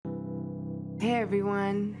Hey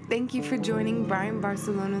everyone, thank you for joining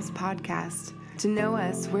Barcelona's podcast. To know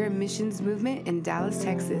us, we're a missions movement in Dallas,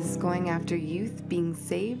 Texas, going after youth being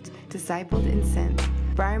saved, discipled, and sent.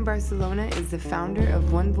 Barcelona is the founder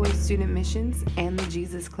of One Voice Student Missions and the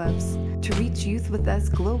Jesus Clubs. To reach youth with us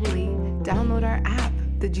globally, download our app,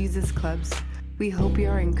 the Jesus Clubs. We hope you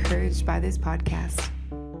are encouraged by this podcast.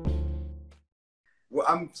 Well,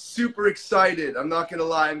 I'm super excited. I'm not gonna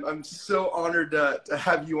lie. I'm so honored to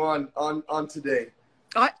have you on today.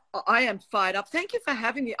 I am fired up. Thank you for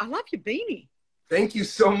having me. I love your beanie. Thank you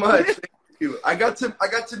so much. Thank you. I got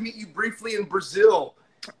to meet you briefly in Brazil,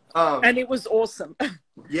 and it was awesome.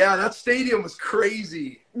 Yeah, that stadium was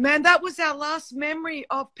crazy. Man, that was our last memory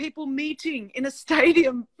of people meeting in a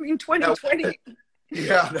stadium in 2020.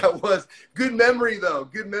 Yeah, that was good memory though.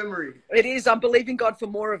 Good memory. It is. I'm believing God for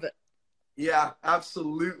more of it. Yeah,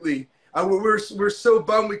 absolutely. We're so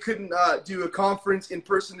bummed we couldn't do a conference in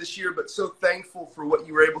person this year, but so thankful for what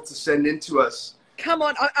you were able to send into us. Come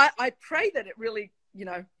on, I pray that it really,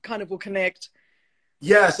 kind of will connect.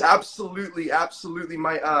 Yes, absolutely, absolutely.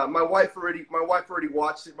 My wife already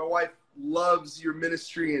watched it. My wife loves your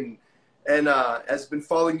ministry and has been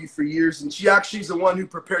following you for years, and she actually is the one who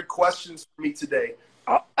prepared questions for me today.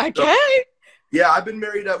 Oh, okay. So, yeah, I've been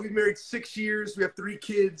married. We've married 6 years. We have 3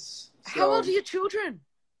 kids. So, how old are your children?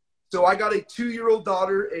 So I got a 2-year-old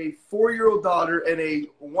daughter, a 4-year-old daughter, and a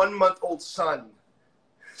 1-month-old son.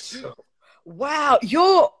 So. Wow,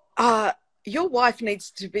 your wife needs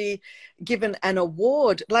to be given an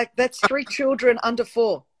award. Like, that's 3 children under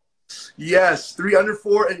 4. Yes, 3 under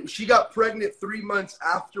 4, and she got pregnant 3 months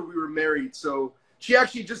after we were married. So she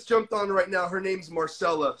actually just jumped on right now. Her name's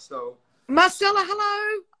Marcella. So Marcella,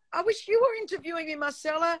 hello. I wish you were interviewing me,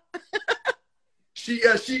 Marcella. She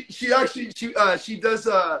does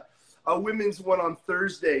a women's one on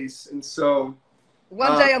Thursdays, and so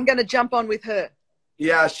one day I'm going to jump on with her.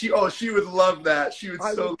 Yeah, she would love that. She would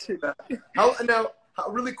love that.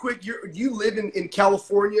 Really quick, you live in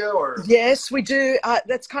California, or? Yes, we do.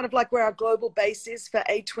 That's kind of like where our global base is for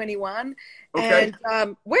A21. Okay.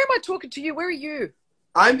 And where am I talking to you? Where are you?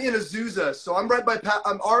 I'm in Azusa, so I'm right by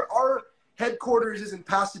our headquarters is in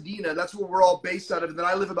Pasadena. That's where we're all based out of, and then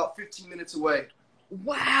I live about 15 minutes away.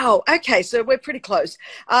 Wow. Okay, so we're pretty close.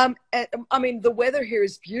 I mean, the weather here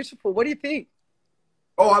is beautiful. What do you think?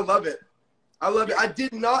 Oh, I love it. I love it. I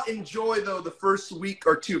did not enjoy, though, the first week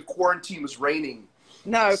or 2 of quarantine was raining.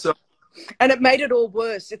 No. So, and it made it all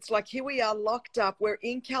worse. It's like, here we are locked up. We're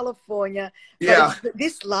in California. Yeah.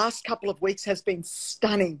 This last couple of weeks has been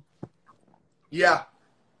stunning. Yeah.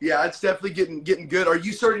 Yeah, it's definitely getting good. Are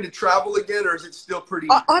you starting to travel again, or is it still pretty?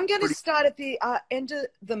 I'm going to start at the end of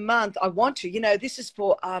the month. I want to. This is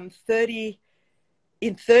for 30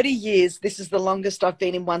 years. This is the longest I've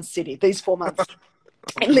been in one city. These 4 months,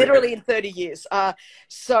 literally in 30 years.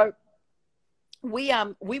 So we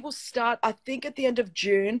will start, I think, at the end of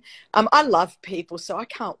June. I love people, so I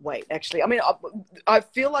can't wait. Actually, I mean, I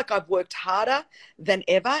feel like I've worked harder than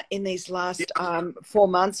ever in these last 4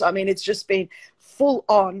 months. I mean, it's just been full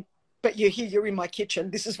on, but you're in my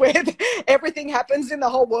kitchen. This is where everything happens in the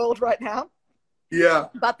whole world right now. Yeah.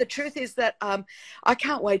 But the truth is that I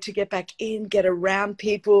can't wait to get back in, get around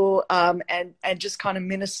people, and just kind of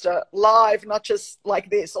minister live, not just like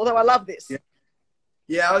this, although I love this.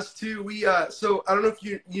 Yeah, us too. We so I don't know if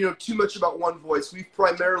you know too much about One Voice. We've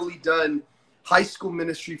primarily done high school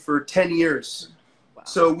ministry for 10 years. Wow.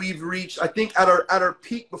 So we've reached, I think at our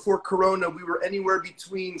peak before Corona, we were anywhere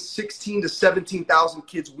between 16 to 17,000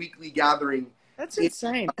 kids weekly gathering. That's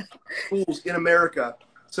insane. Schools in America.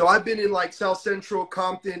 So I've been in like South Central,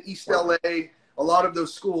 Compton, East LA, a lot of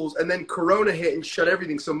those schools, and then Corona hit and shut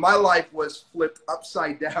everything. So my life was flipped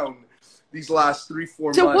upside down these last 3-4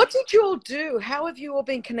 months. So what did you all do? How have you all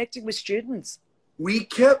been connecting with students? We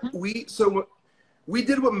did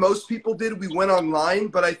what most people did. We went online,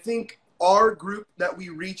 but I think our group that we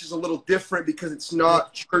reach is a little different because it's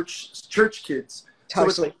not church kids.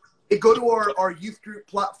 Totally. So it go to our youth group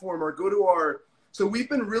platform or go to our. So we've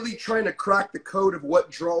been really trying to crack the code of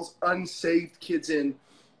what draws unsaved kids in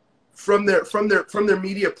from their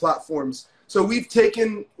media platforms. So we've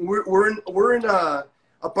taken we're in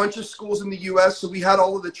a bunch of schools in the U.S. So we had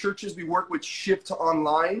all of the churches we work with shift to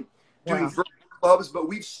online, doing virtual clubs, but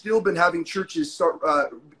we've still been having churches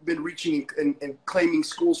been reaching and claiming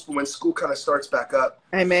schools for when school kind of starts back up.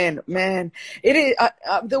 Amen, man. It is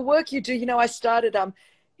the work you do. I started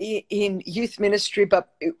in youth ministry, but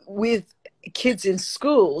with kids in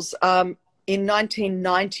schools in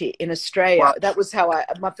 1990 in Australia. Wow. That was how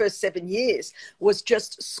my first 7 years was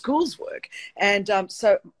just schools work. And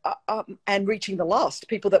and reaching the lost,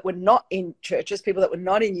 people that were not in churches, people that were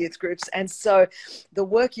not in youth groups. And so the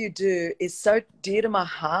work you do is so dear to my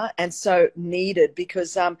heart and so needed,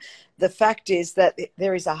 because the fact is that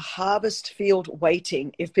there is a harvest field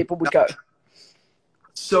waiting if people would go.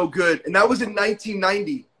 So good. And that was in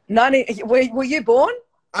 1990. Were you born?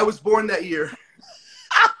 I was born that year.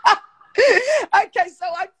 Okay, so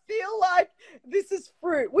I feel like this is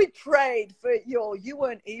fruit. We prayed for you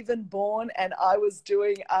weren't even born, and I was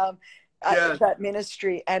doing that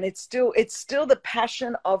ministry, and it's still the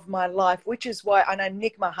passion of my life, which is why I know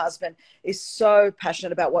Nick, my husband, is so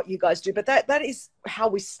passionate about what you guys do. But that is how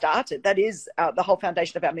we started. That is the whole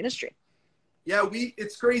foundation of our ministry. Yeah,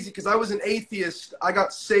 it's crazy because I was an atheist. I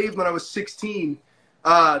got saved when I was 16.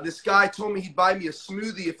 This guy told me he'd buy me a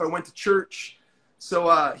smoothie if I went to church. So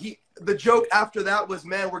the joke after that was,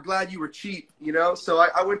 man, we're glad you were cheap, you know? So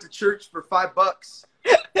I went to church for $5.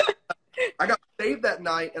 I got saved that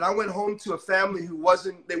night, and I went home to a family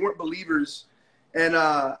they weren't believers. And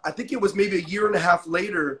I think it was maybe a year and a half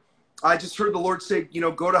later, I just heard the Lord say, you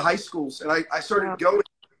know, go to high schools. And I started going.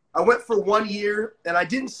 I went for 1 year, and I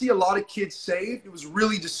didn't see a lot of kids saved. It was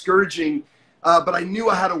really discouraging, but I knew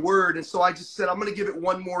I had a word. And so I just said, I'm going to give it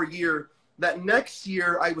one more year. That next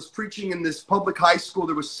year, I was preaching in this public high school.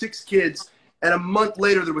 There was 6 kids, and a month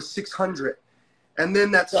later, there was 600. And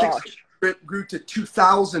then that 600 grew to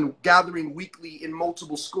 2,000 gathering weekly in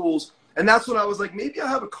multiple schools. And that's when I was like, maybe I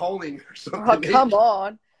have a calling or something. Oh, come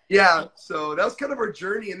on. Yeah, so that was kind of our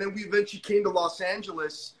journey. And then we eventually came to Los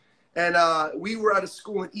Angeles. And we were at a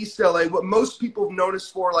school in East LA, what most people have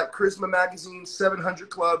noticed for, like Charisma Magazine, 700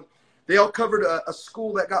 Club. They all covered a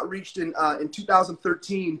school that got reached in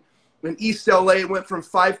 2013. In East LA, went from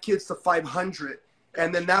 5 kids to 500.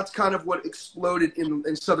 And then that's kind of what exploded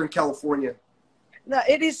in Southern California. No,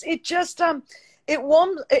 it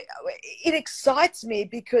excites me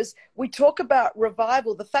because we talk about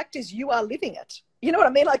revival. The fact is you are living it. You know what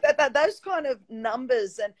I mean? Like that those kind of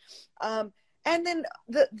numbers and then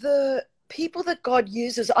the people that God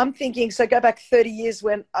uses, I'm thinking, so go back 30 years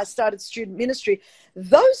when I started student ministry,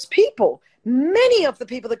 those people, many of the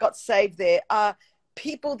people that got saved there are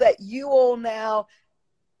people that you all now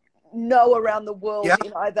know around the world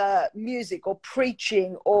in either music or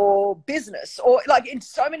preaching or business or like in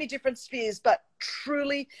so many different spheres, but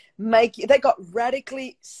truly they got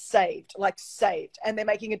radically saved, and they're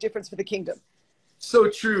making a difference for the kingdom. So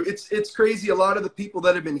true. It's crazy. A lot of the people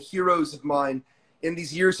that have been heroes of mine in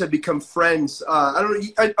these years have become friends. I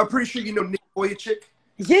don't know. I'm pretty sure you know Nick Vujicic.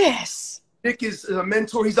 Yes. Nick is a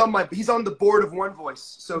mentor. He's on the board of One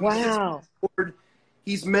Voice. So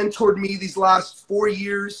he's mentored me these last 4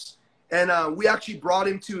 years. And we actually brought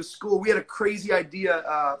him to a school. We had a crazy idea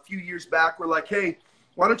a few years back. We're like, hey,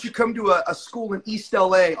 why don't you come to a school in East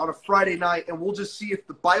LA on a Friday night, and we'll just see if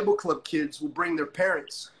the Bible Club kids will bring their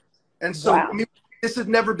parents. And so I mean, this had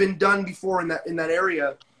never been done before in that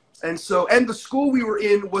area. And so, and the school we were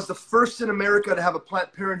in was the first in America to have a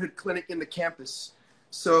Planned Parenthood clinic in the campus.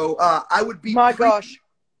 So I would be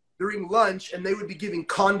during lunch, and they would be giving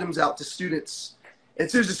condoms out to students. And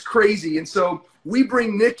so it was just crazy. And so we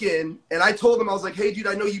bring Nick in, and I told him, I was like, hey, dude,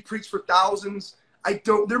 I know you preach for thousands.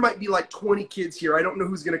 There might be like 20 kids here. I don't know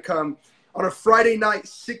who's going to come. On a Friday night,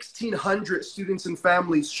 1,600 students and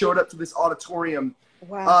families showed up to this auditorium.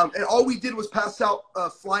 Wow. And all we did was pass out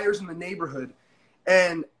flyers in the neighborhood.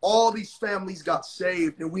 And all these families got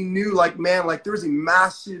saved. And we knew, like, man, like there's a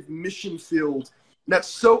massive mission field that's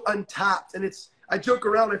so untapped. And I joke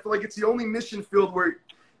around, I feel like it's the only mission field where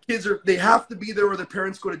kids they have to be there or their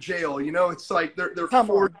parents go to jail. You know, it's like they're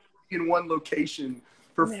forced in one location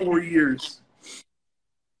for 4 years.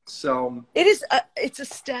 So it's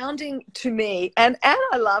astounding to me. And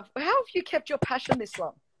I love, how have you kept your passion this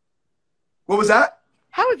long? What was that?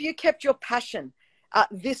 How have you kept your passion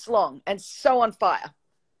this long and so on fire?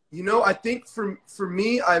 You know, I think for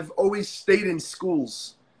me, I've always stayed in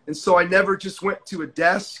schools. And so I never just went to a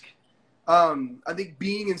desk. I think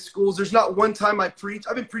being in schools, there's not one time I preach.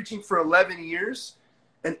 I've been preaching for 11 years.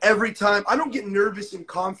 And every time, I don't get nervous in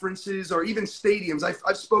conferences or even stadiums.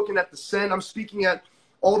 I've spoken at the Sen. I'm speaking at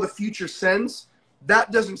all the future Sens.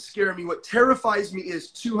 That doesn't scare me. What terrifies me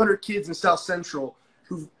is 200 kids in South Central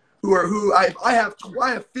I have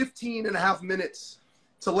 15 and a half minutes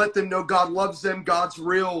to let them know God loves them, God's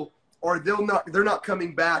real, or they're not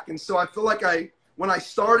coming back. And so I feel like when I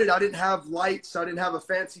started, I didn't have lights. I didn't have a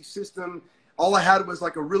fancy system. All I had was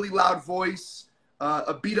like a really loud voice,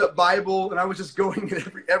 a beat up Bible, and I was just going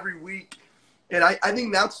in every week. And I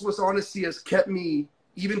think that's what's honestly has kept me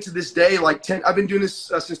even to this day, like I've been doing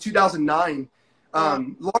this since 2009.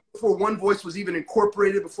 Long before One Voice was even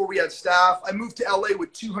incorporated, before we had staff. I moved to LA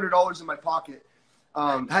with $200 in my pocket.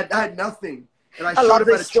 Had nothing. And I love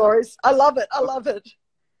these stories. I love it. I love it.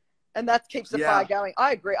 And that keeps the fire going.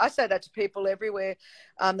 I agree. I say that to people everywhere.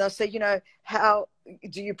 They'll say, you know, how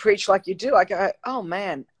do you preach like you do? I go, oh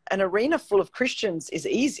man, an arena full of Christians is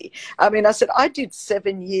easy. I mean, I said, I did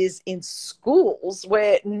 7 years in schools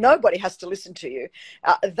where nobody has to listen to you.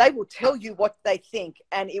 They will tell you what they think,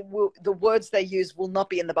 and the words they use will not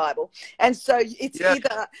be in the Bible. And so it's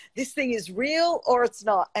either this thing is real or it's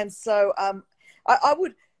not. And so I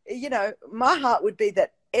would, you know, my heart would be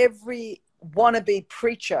that every wannabe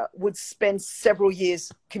preacher would spend several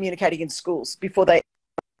years communicating in schools before they.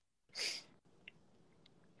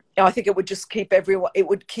 I think it would just keep everyone. It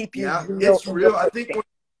would keep you. Yeah, it's real. I think.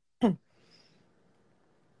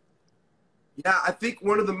 I think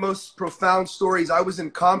one of the most profound stories. I was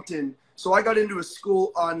in Compton, so I got into a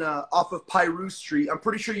school on off of Piru Street. I'm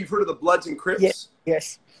pretty sure you've heard of the Bloods and Crips.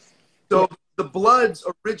 Yes. So the Bloods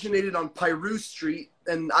originated on Piru Street,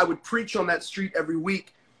 and I would preach on that street every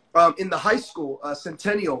week in the high school,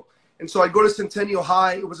 Centennial. And so I'd go to Centennial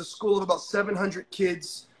High. It was a school of about 700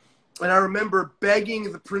 kids. And I remember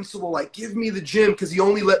begging the principal, like, give me the gym, because he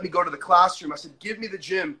only let me go to the classroom. I said, give me the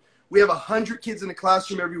gym. We have 100 kids in the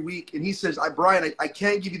classroom every week. And he says, Brian, I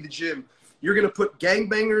can't give you the gym. You're going to put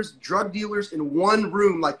gangbangers, drug dealers in one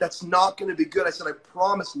room. Like, that's not going to be good. I said, I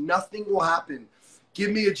promise nothing will happen. Give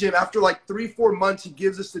me a gym. After like 3-4 months, he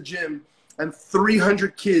gives us the gym, and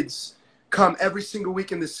 300 kids come every single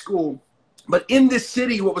week in this school. But in this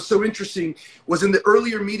city, what was so interesting was in the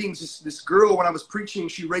earlier meetings, this girl, when I was preaching,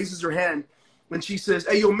 she raises her hand and she says,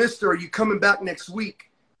 hey, yo, mister, are you coming back next week?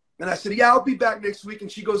 And I said, yeah, I'll be back next week.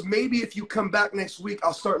 And she goes, maybe if you come back next week,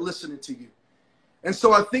 I'll start listening to you. And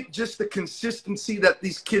so I think just the consistency that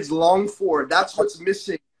these kids long for, that's what's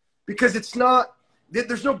missing. Because it's not,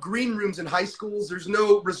 there's no green rooms in high schools. There's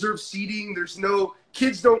no reserved seating.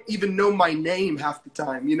 Kids don't even know my name half the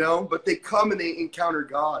time, you know, but they come and they encounter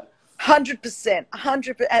God. 100%,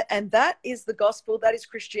 100%. And that is the gospel. That is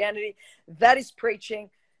Christianity. That is preaching.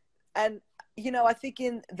 And, you know, I think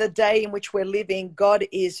in the day in which we're living, God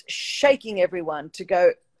is shaking everyone to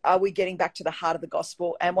go, are we getting back to the heart of the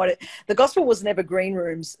gospel? And the gospel was never green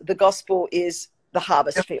rooms. The gospel is the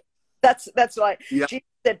harvest field. That's like Jesus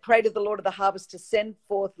said, pray to the Lord of the harvest to send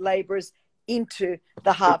forth laborers into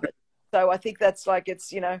the harvest. So I think that's like,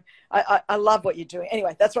 it's, you know, I love what you're doing.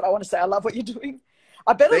 Anyway, that's what I want to say. I love what you're doing.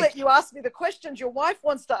 I better let you ask me the questions your wife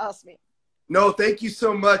wants to ask me. No, thank you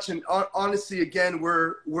so much. And honestly, again,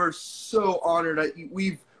 we're so honored.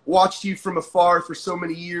 We've watched you from afar for so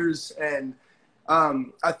many years, and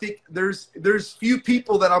I think there's few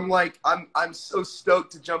people that I'm so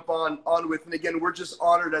stoked to jump on with. And again, we're just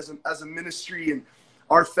honored as a ministry and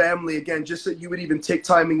our family. Again, just that you would even take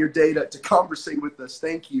time in your day to conversate with us.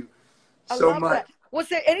 Thank you so much. That. Was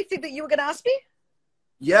there anything that you were going to ask me?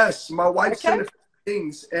 Yes, my wife sent a few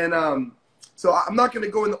things, and so I'm not going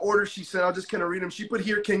to go in the order she sent. I'll just kind of read them. She put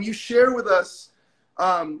here, can you share with us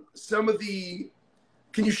some of the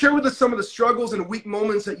struggles and weak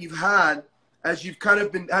moments that you've had as you've kind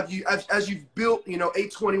of been, as you've built, you know,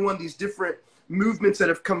 821, these different movements that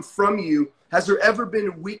have come from you? Has there ever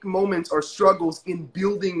been weak moments or struggles in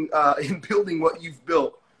building what you've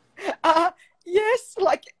built? Yes,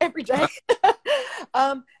 like every day.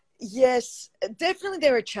 Yes, definitely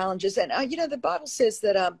there are challenges. And, you know, the Bible says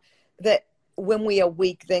that that when we are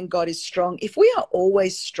weak, then God is strong. If we are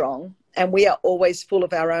always strong and we are always full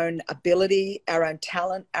of our own ability, our own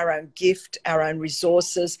talent, our own gift, our own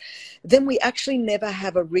resources, then we actually never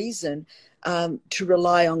have a reason to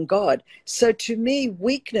rely on God. So to me,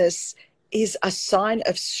 weakness is a sign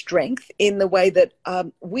of strength in the way that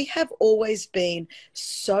we have always been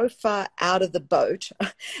so far out of the boat.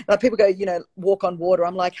 Like people go, you know, walk on water.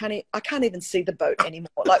 I'm like, honey, I can't even see the boat anymore.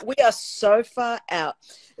 Like we are so far out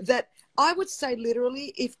that I would say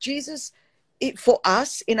literally if Jesus, for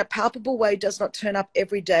us in a palpable way, does not turn up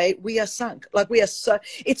every day, we are sunk. Like we are so,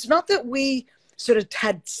 it's not that we sort of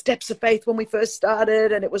had steps of faith when we first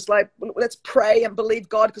started and it was like, let's pray and believe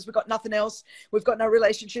God because we've got nothing else. We've got no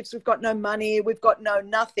relationships. We've got no money. We've got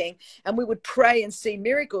nothing. And we would pray and see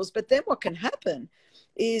miracles. But then what can happen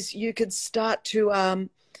is you could start to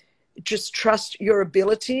just trust your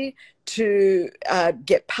ability to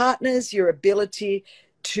get partners, your ability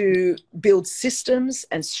to build systems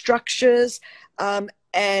and structures,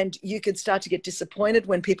 and you can start to get disappointed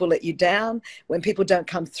when people let you down, when people don't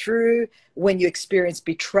come through, when you experience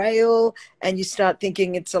betrayal, and you start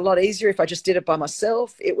thinking it's a lot easier if I just did it by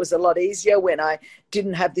myself. It was a lot easier when I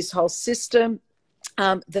didn't have this whole system.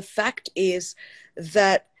 The fact is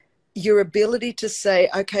that your ability to say,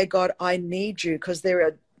 okay, God, I need you, because there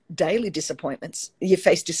are daily disappointments. You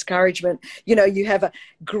face discouragement. You know, you have a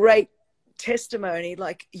great testimony,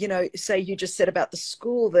 like, you know, say you just said about the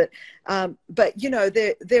school that, but, you know,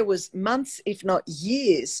 there was months, if not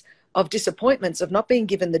years, of disappointments of not being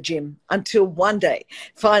given the gym until one day,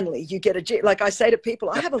 finally, you get a gym. Like I say to people,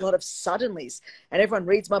 I have a lot of suddenlies, and everyone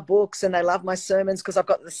reads my books and they love my sermons because I've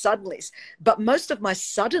got the suddenlies. But most of my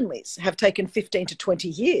suddenlies have taken 15 to 20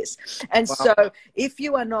 years. And Wow. so if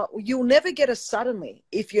you are not, you'll never get a suddenly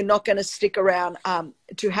if you're not going to stick around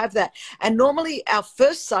to have that. And normally our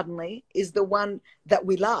first suddenly is the one that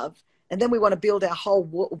we love. And then we want to build our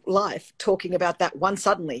whole life talking about that one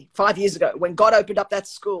suddenly 5 years ago, when God opened up that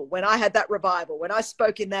school, when I had that revival, when I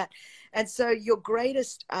spoke in that. And so your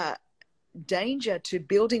greatest danger to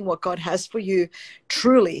building what God has for you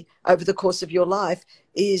truly over the course of your life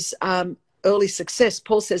is early success.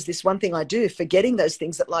 Paul says, this one thing I do, forgetting those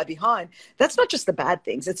things that lie behind. That's not just the bad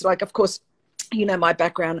things. It's like, of course, you know, my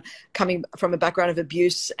background, coming from a background of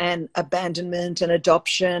abuse and abandonment and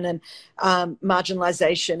adoption and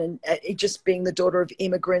marginalization, and just being the daughter of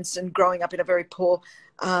immigrants and growing up in a very poor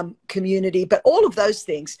community. But all of those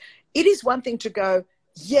things, it is one thing to go,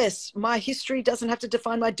 yes, my history doesn't have to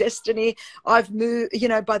define my destiny. I've moved, you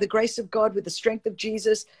know, by the grace of God, with the strength of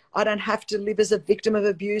Jesus, I don't have to live as a victim of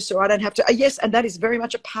abuse, or I don't have to, yes, and that is very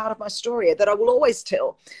much a part of my story that I will always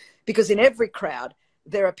tell, because in every crowd,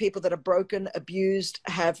 there are people that are broken, abused,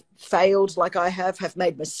 have failed like I have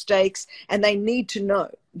made mistakes, and they need to know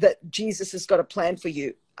that Jesus has got a plan for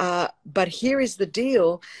you. But here is the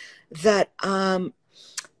deal, that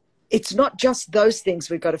it's not just those things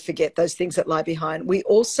we've got to forget, those things that lie behind. We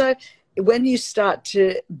also, when you start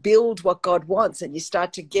to build what God wants and you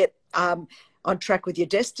start to get on track with your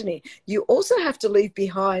destiny, you also have to leave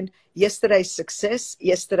behind yesterday's success,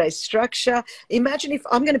 yesterday's structure. Imagine if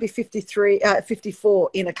I'm going to be 54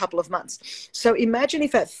 in a couple of months. So imagine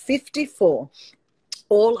if at 54,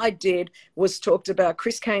 all I did was talked about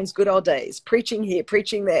Chris Caine's good old days, preaching here,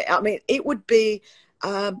 preaching there. I mean, it would be,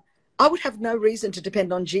 I would have no reason to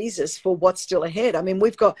depend on Jesus for what's still ahead. I mean,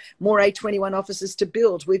 we've got more A21 offices to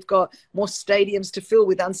build. We've got more stadiums to fill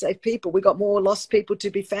with unsafe people. We've got more lost people to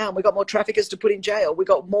be found. We've got more traffickers to put in jail. We've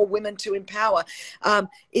got more women to empower.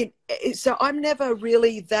 So I'm never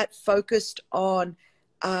really that focused on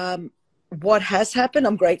what has happened.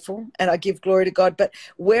 I'm grateful and I give glory to God. But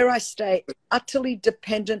where I stay utterly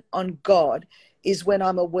dependent on God is when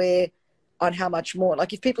I'm aware on how much more.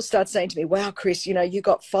 Like if people start saying to me, wow, Chris, you know, you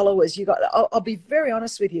got followers, I'll be very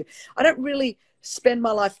honest with you. I don't really spend my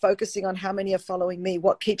life focusing on how many are following me.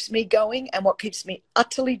 What keeps me going and what keeps me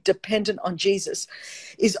utterly dependent on Jesus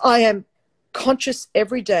is I am conscious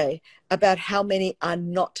every day about how many are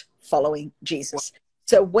not following Jesus.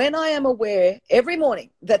 So when I am aware every morning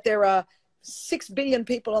that there are 6 billion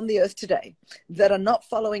people on the earth today that are not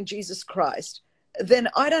following Jesus Christ, then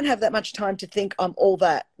I don't have that much time to think I'm all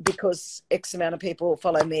that because X amount of people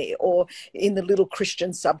follow me, or in the little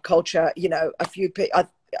Christian subculture, you know, a few people,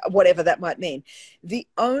 whatever that might mean. The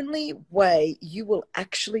only way you will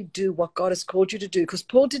actually do what God has called you to do, because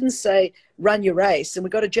Paul didn't say run your race, and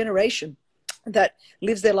we've got a generation that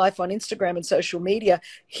lives their life on Instagram and social media.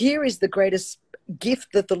 Here is the greatest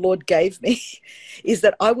gift that the Lord gave me is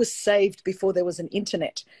that I was saved before there was an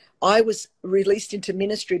internet. I was released into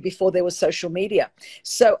ministry before there was social media.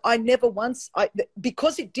 So I never once,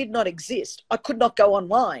 because it did not exist, I could not go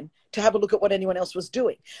online to have a look at what anyone else was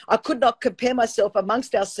doing. I could not compare myself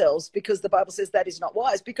amongst ourselves because the Bible says that is not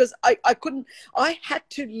wise, because I had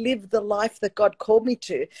to live the life that God called me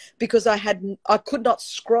to, because I could not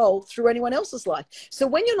scroll through anyone else's life. So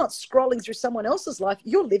when you're not scrolling through someone else's life,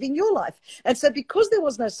 you're living your life. And so because there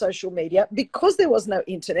was no social media, because there was no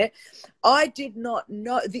internet, I did not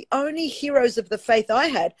know. The only heroes of the faith I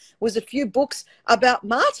had was a few books about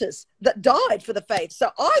martyrs that died for the faith. So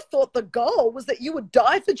I thought the goal was that you would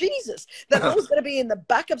die for Jesus. That I was going to be in the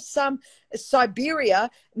back of some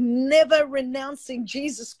Siberia, never renouncing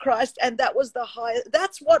Jesus Christ. And that was the highest.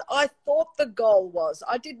 That's what I thought the goal was.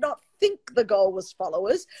 I did not think the goal was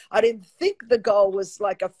followers. I didn't think the goal was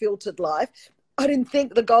like a filtered life. I didn't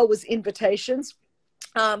think the goal was invitations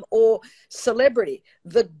or celebrity.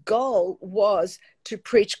 The goal was to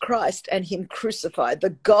preach Christ and him crucified.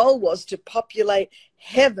 The goal was to populate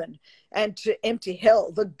heaven and to empty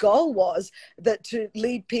hell. The goal was that to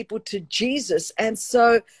lead people to Jesus. And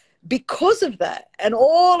so because of that, and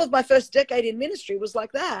all of my first decade in ministry was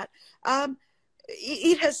like that,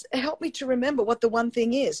 it has helped me to remember what the one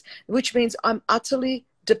thing is, which means I'm utterly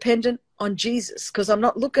dependent on Jesus, because I'm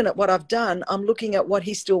not looking at what I've done. I'm looking at what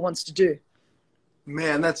he still wants to do.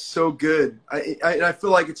 Man, that's so good. I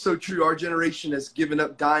feel like it's so true. Our generation has given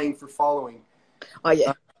up dying for following. Oh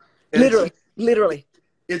yeah, And literally.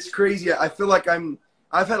 it's crazy. I feel like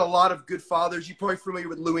I've had a lot of good fathers. You're probably familiar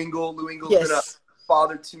with Lou Engle. Lou Engle's been a Yes.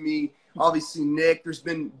 father to me. Obviously, Nick. There's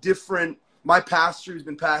been different. My pastor has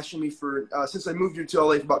been pastoring me for since I moved here to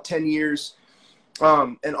LA for about 10 years.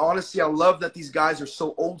 And honestly, I love that these guys are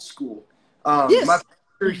so old school. Yes. My pastor,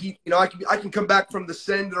 I can come back from the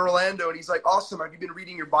Send in Orlando, and he's like, "Awesome. Have you been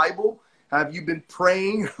reading your Bible? Have you been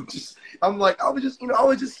praying?" I'm like, I was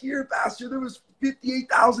just here, Pastor. There was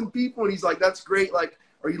 58,000 people, and he's like, "That's great. Like,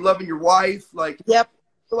 are you loving your wife?" Like, Yep.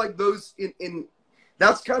 I feel like those in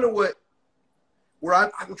that's kind of where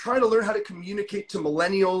I'm trying to learn how to communicate to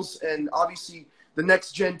millennials and obviously the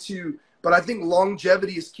next gen too. But I think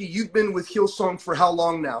longevity is key. You've been with Hillsong for how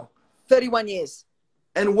long now? 31 years.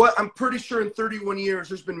 And what I'm pretty sure in 31 years,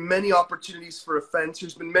 there's been many opportunities for offense.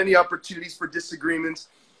 There's been many opportunities for disagreements.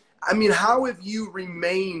 I mean, how have you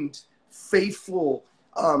remained faithful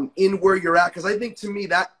in where you're at? Because I think to me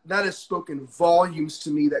that has spoken volumes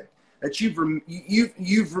to me that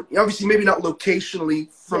you've obviously maybe not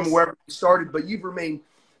locationally from Yes. wherever you started, but you've remained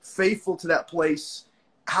faithful to that place.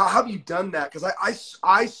 How have you done that? Because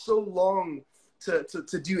I so long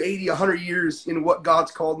to do 80, 100 years in what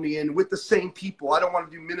God's called me in with the same people. I don't want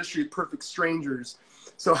to do ministry with perfect strangers.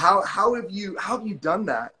 So how have you done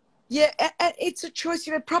that? Yeah, it's a choice.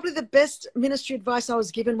 You know, probably the best ministry advice I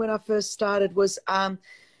was given when I first started was,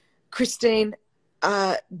 Christine,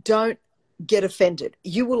 don't get offended.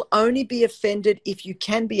 You will only be offended if you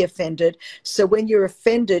can be offended. So when you're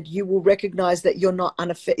offended, you will recognize that you're not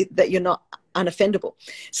unoffendable.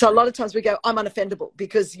 So a lot of times we go, I'm unoffendable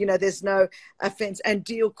because, you know, there's no offense, and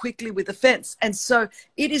deal quickly with offense. And so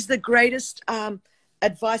it is the greatest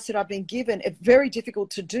advice that I've been given. It's very difficult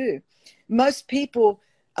to do. Most people,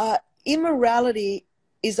 immorality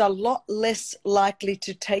is a lot less likely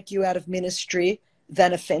to take you out of ministry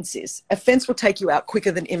than offense is. Offense will take you out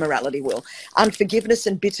quicker than immorality will. Unforgiveness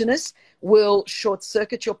and bitterness will short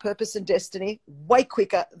circuit your purpose and destiny way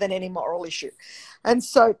quicker than any moral issue. And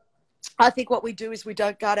so I think what we do is we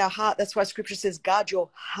don't guard our heart. That's why scripture says, guard your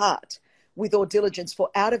heart with all diligence, for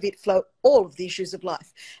out of it flow all of the issues of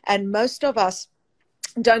life. And most of us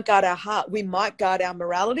don't guard our heart. We might guard our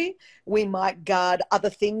morality. We might guard other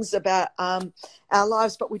things about our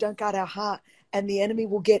lives, but we don't guard our heart. And the enemy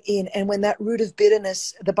will get in. And when that root of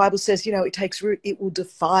bitterness, the Bible says, you know, it takes root, it will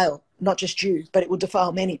defile not just you, but it will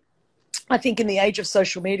defile many. I think in the age of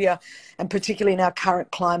social media, and particularly in our current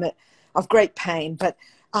climate of great pain, but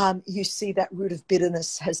you see that root of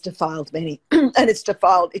bitterness has defiled many. And it's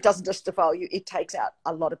defiled. It doesn't just defile you. It takes out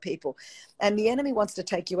a lot of people. And the enemy wants to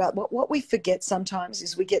take you out. What we forget sometimes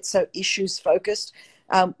is we get so issues focused.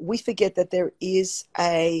 We forget that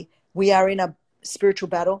we are in a spiritual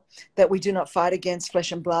battle, that we do not fight against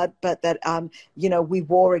flesh and blood, but that, we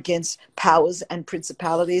war against powers and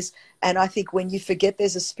principalities. And I think when you forget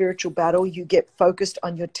there's a spiritual battle, you get focused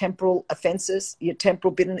on your temporal offenses, your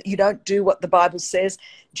temporal bitterness. You don't do what the Bible says.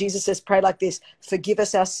 Jesus says, pray like this: forgive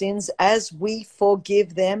us our sins as we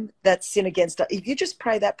forgive them that sin against us. If you just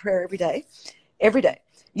pray that prayer every day,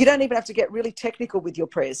 you don't even have to get really technical with your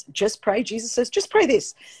prayers. Just pray. Jesus says, just pray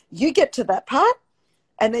this. You get to that part,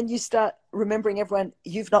 and then you start remembering everyone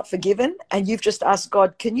you've not forgiven, and you've just asked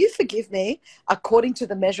God, can you forgive me according to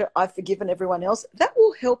the measure I've forgiven everyone else? That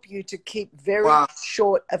will help you to keep very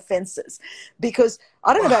short offenses. Because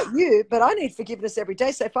I don't know about you, but I need forgiveness every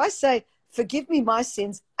day. So if I say, forgive me my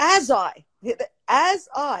sins as I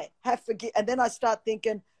have forgiven, and then I start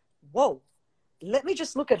thinking, whoa, let me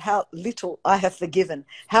just look at how little I have forgiven,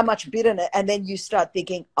 how much bitterness. And then you start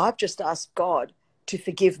thinking, I've just asked God to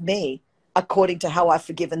forgive me according to how I've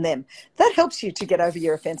forgiven them. That helps you to get over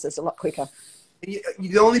your offenses a lot quicker.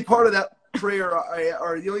 The only part of that prayer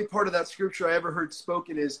or the only part of that scripture I ever heard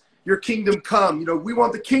spoken is, your kingdom come. You know, we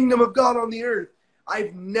want the kingdom of God on the earth.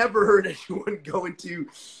 I've never heard anyone go into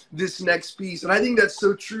this next piece. And I think that's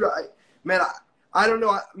so true. I don't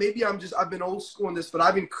know. Maybe I've been old school in this, but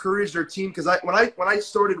I've encouraged our team, because when I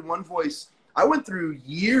started One Voice, I went through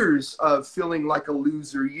years of feeling like a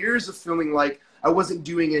loser, years of feeling like I wasn't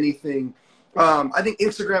doing anything. I think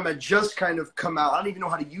Instagram had just kind of come out. I don't even know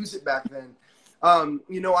how to use it back then.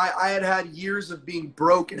 I had years of being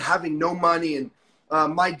broke and having no money. And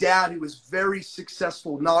my dad, who was very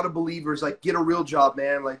successful, not a believer, is like, get a real job,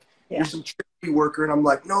 man. Like, you're some charity worker. And I'm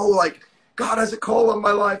like, no, like, God has a call on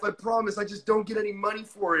my life. I promise. I just don't get any money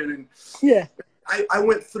for it. And I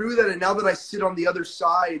went through that. And now that I sit on the other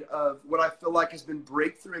side of what I feel like has been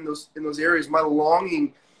breakthrough in those areas, my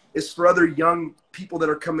longing is for other young people that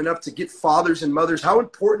are coming up to get fathers and mothers. How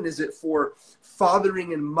important is it for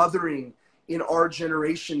fathering and mothering in our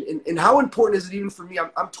generation? And how important is it even for me?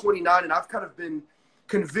 I'm 29, and I've kind of been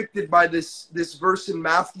convicted by this verse in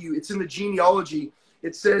Matthew. It's in the genealogy.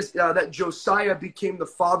 It says that Josiah became the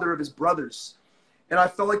father of his brothers. And I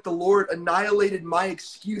felt like the Lord annihilated my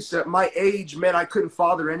excuse. At my age, man, I couldn't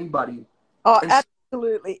father anybody. Oh, and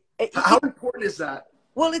absolutely. How important is that?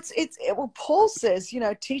 Well, well, Paul says,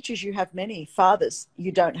 teachers you have many, fathers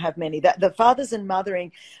you don't have many. That the fathers and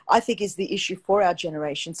mothering, I think, is the issue for our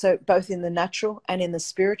generation. So both in the natural and in the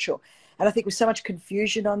spiritual. And I think with so much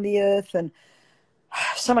confusion on the earth and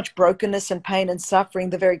so much brokenness and pain and suffering,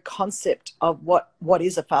 the very concept of what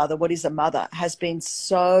is a father, what is a mother, has been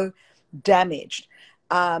so damaged.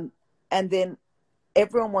 And then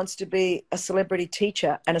everyone wants to be a celebrity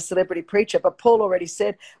teacher and a celebrity preacher. But Paul already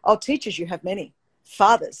said, oh, teachers you have many,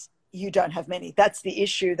 fathers you don't have many. That's the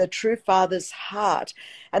issue, the true father's heart.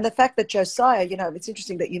 And the fact that Josiah, it's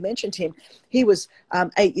interesting that you mentioned him. He was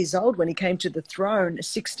 8 years old when he came to the throne.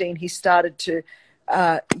 16, he started to,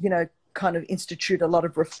 kind of institute a lot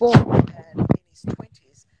of reform. And in his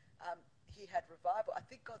 20s, he had revival.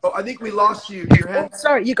 I think we lost you. Your hand. Oh,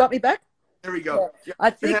 sorry, you got me back? There we go. Yeah. I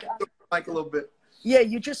think Mike a little bit. Yeah,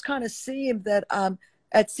 you just kind of see him that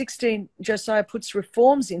at 16, Josiah puts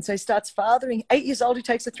reforms in. So he starts fathering. 8 years old, he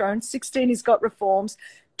takes the throne. 16, he's got reforms.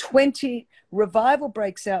 20, revival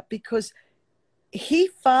breaks out because he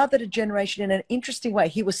fathered a generation in an interesting way.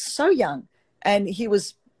 He was so young, and he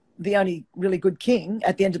was the only really good king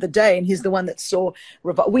at the end of the day, and he's the one that saw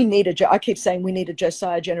revival. I keep saying we need a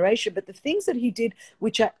Josiah generation, but the things that he did,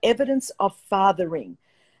 which are evidence of fathering,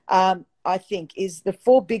 I think, is the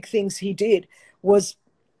 4 big things he did. Was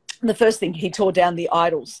the first thing, he tore down the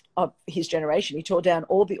idols of his generation. He tore down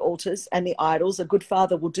all the altars and the idols. A good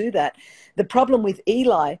father will do that. The problem with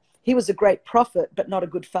Eli, he was a great prophet, but not a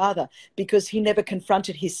good father, because he never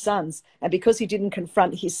confronted his sons. And because he didn't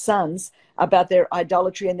confront his sons about their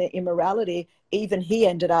idolatry and their immorality, even he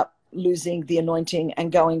ended up losing the anointing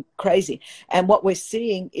and going crazy. And what we're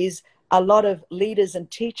seeing is a lot of leaders and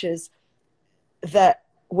teachers that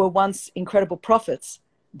were once incredible prophets,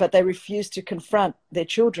 but they refuse to confront their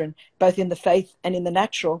children, both in the faith and in the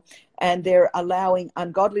natural, and they're allowing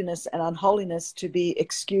ungodliness and unholiness to be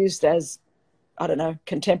excused as, I don't know,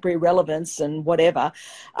 contemporary relevance and whatever.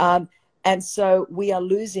 And so we are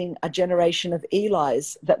losing a generation of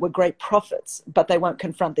Elis that were great prophets, but they won't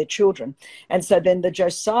confront their children. And so then the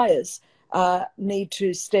Josiahs need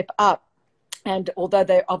to step up, and although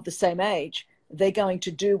they're of the same age, they're going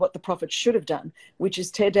to do what the prophets should have done, which is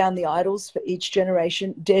tear down the idols for each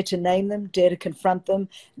generation, dare to name them, dare to confront them,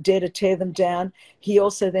 dare to tear them down. He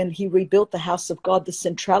also he rebuilt the house of God, the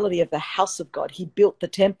centrality of the house of God. He built the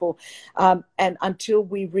temple. And until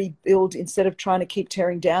we rebuild, instead of trying to keep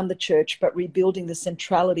tearing down the church, but rebuilding the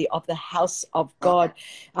centrality of the house of God.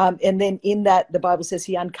 And then in that, the Bible says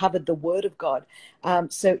he uncovered the word of God.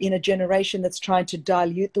 So in a generation that's trying to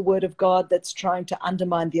dilute the word of God, that's trying to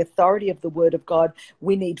undermine the authority of the word of God,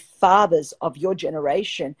 we need fathers of your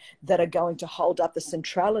generation that are going to hold up the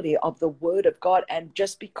centrality of the word of God. And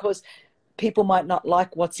just because people might not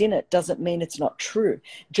like what's in it doesn't mean it's not true.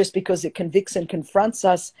 Just because it convicts and confronts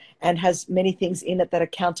us and has many things in it that are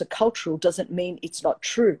countercultural doesn't mean it's not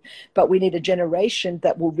true. But we need a generation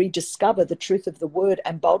that will rediscover the truth of the word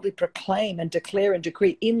and boldly proclaim and declare and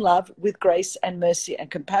decree in love, with grace and mercy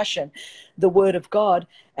and compassion, the word of God.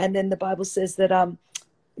 And then the Bible says that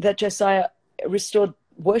that Josiah restored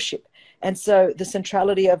worship. And so the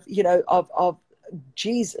centrality of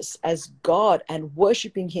Jesus as God, and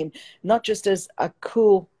worshiping him not just as a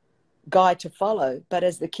cool guy to follow, but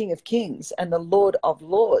as the King of Kings and the Lord of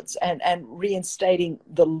Lords, and reinstating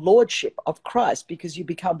the lordship of Christ, because you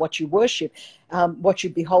become what you worship. What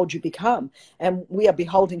you behold, you become. And we are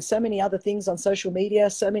beholding so many other things on social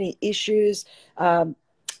media, so many issues,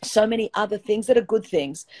 so many other things that are good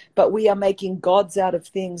things, but we are making gods out of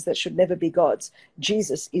things that should never be gods.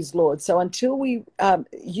 Jesus is Lord. So until we,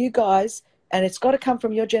 you guys, and it's got to come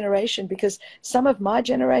from your generation, because some of my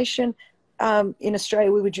generation in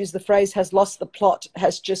Australia, we would use the phrase, has lost the plot,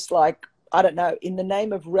 has just like, I don't know, in the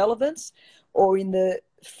name of relevance or in the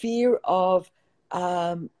fear of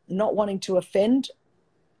not wanting to offend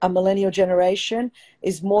a millennial generation,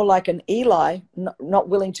 is more like an Eli, not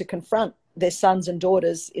willing to confront their sons and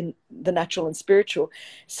daughters in the natural and spiritual.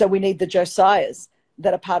 So we need the Josiahs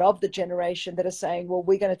that are part of the generation that are saying, well,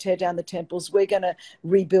 we're going to tear down the temples, we're going to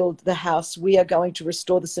rebuild the house, we are going to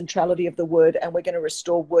restore the centrality of the word, and we're going to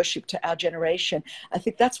restore worship to our generation. I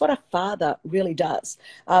think that's what a father really does.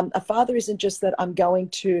 A father isn't just that I'm going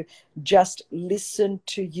to just listen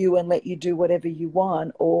to you and let you do whatever you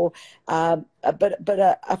want, or but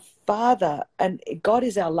a father, and God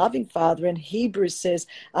is our loving father, and Hebrews says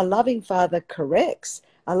a loving father corrects,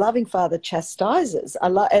 a loving father chastises,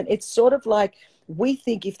 and it's sort of like, we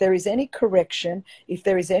think if there is any correction, if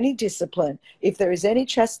there is any discipline, if there is any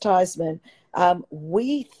chastisement,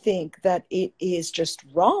 we think that it is just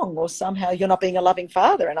wrong, or somehow you're not being a loving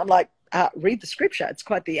father. And I'm like, read the scripture. It's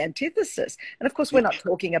quite the antithesis. And of course, we're not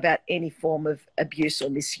talking about any form of abuse or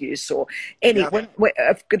misuse or any,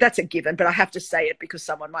 that's a given, but I have to say it because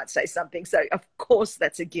someone might say something. So of course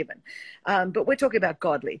that's a given. But we're talking about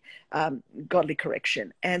godly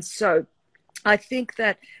correction. And so I think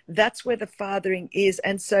that that's where the fathering is.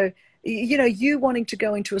 And so, you know, you wanting to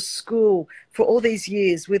go into a school for all these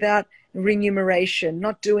years without remuneration,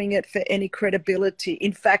 not doing it for any credibility.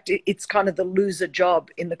 In fact, it's kind of the loser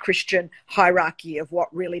job in the Christian hierarchy of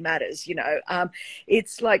what really matters. You know,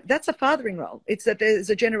 it's like, that's a fathering role. It's that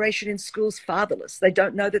there's a generation in schools fatherless. They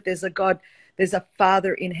don't know that there's a God, there's a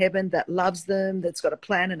father in heaven that loves them, that's got a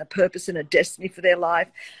plan and a purpose and a destiny for their life.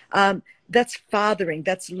 That's fathering,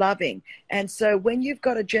 that's loving. And so when you've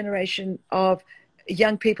got a generation of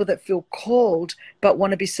young people that feel called but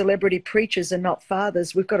want to be celebrity preachers and not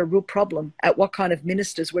fathers, we've got a real problem at what kind of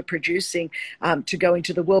ministers we're producing to go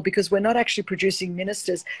into the world, because we're not actually producing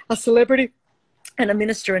ministers. A celebrity and a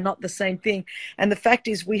minister are not the same thing. And the fact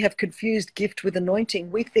is, we have confused gift with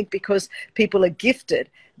anointing. We think because people are gifted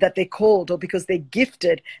that they're called, or because they're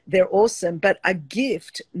gifted they're awesome. But a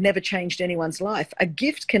gift never changed anyone's life. A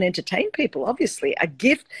gift can entertain people, obviously. A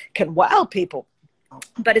gift can wow people.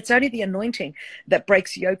 But it's only the anointing that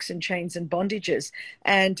breaks yokes and chains and bondages.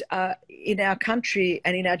 And in our country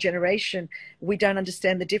and in our generation, we don't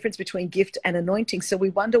understand the difference between gift and anointing. So we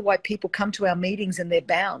wonder why people come to our meetings and they're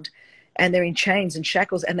bound and they're in chains and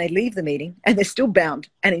shackles, and they leave the meeting and they're still bound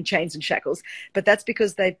and in chains and shackles. But that's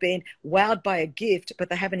because they've been wowed by a gift, but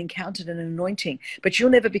they haven't encountered an anointing. But you'll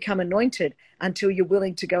never become anointed until you're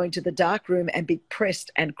willing to go into the dark room and be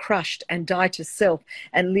pressed and crushed and die to self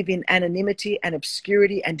and live in anonymity and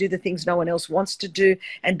obscurity and do the things no one else wants to do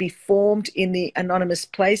and be formed in the anonymous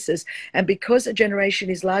places. And because a generation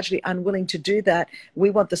is largely unwilling to do that,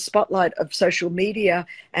 we want the spotlight of social media,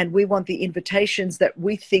 and we want the invitations that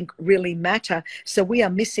we think really matter. So we are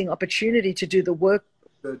missing opportunity to do the work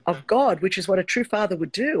of God, which is what a true father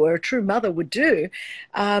would do, or a true mother would do.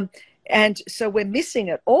 And so we're missing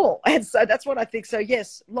it all. And so that's what I think. So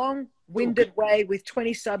yes, long-winded way with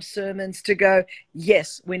 20 sub-sermons to go,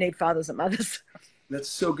 yes, we need fathers and mothers. That's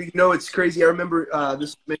so good. You know, it's crazy. I remember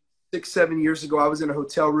this maybe 6-7 years ago, I was in a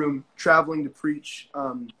hotel room traveling to preach.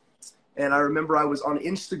 And I remember I was on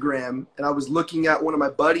Instagram and I was looking at one of my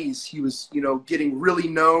buddies. He was, you know, getting really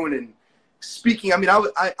known and speaking. I mean,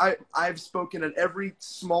 I've spoken at every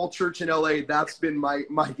small church in LA. That's been my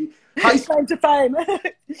high claim to fame.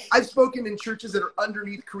 I've spoken in churches that are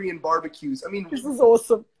underneath Korean barbecues. I mean, this is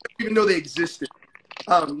awesome. I didn't even know they existed.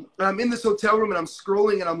 And I'm in this hotel room and I'm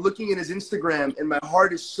scrolling and I'm looking at his Instagram, and my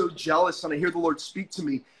heart is so jealous. And I hear the Lord speak to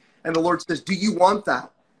me, and the Lord says, "Do you want that?"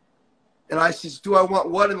 And I says, "Do I want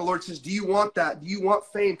what?" And the Lord says, "Do you want that? Do you want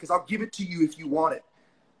fame? Because I'll give it to you if you want it."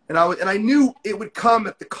 And I knew it would come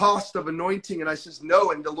at the cost of anointing. And I says,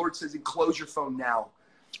 "No." And the Lord says, "Enclose your phone now."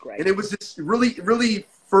 Great. And it was this really, really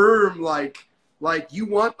firm, like you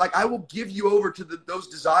want, like, I will give you over to those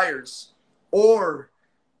desires, or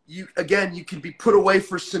you can be put away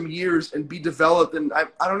for some years and be developed. And I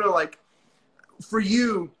don't know, like, for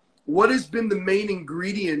you, what has been the main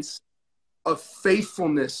ingredients of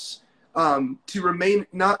faithfulness to remain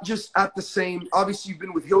not just at the same, obviously you've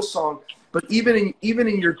been with Hillsong, but even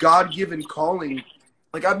in your God-given calling?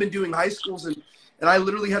 Like, I've been doing high schools, and I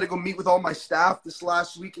literally had to go meet with all my staff this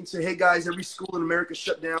last week and say, "Hey guys, every school in America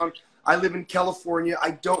shut down. I live in California.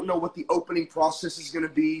 I don't know what the opening process is going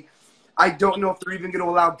to be. I don't know if they're even going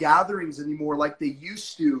to allow gatherings anymore like they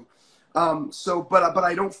used to. But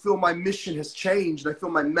I don't feel my mission has changed. I feel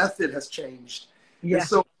my method has changed." Yeah. And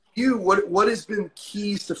so what has been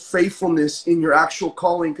keys to faithfulness in your actual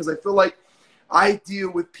calling? Because I feel like I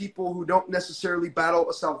deal with people who don't necessarily battle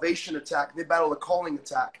a salvation attack. They battle a calling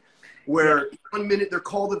attack, where 1 minute they're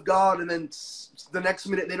called of God, and then the next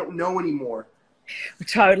minute they don't know anymore.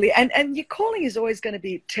 Totally. And your calling is always going to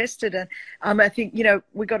be tested. And I think,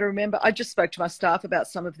 we got to remember, I just spoke to my staff about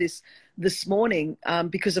some of this morning,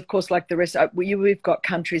 because of course, like the rest, we've got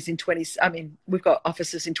countries in we've got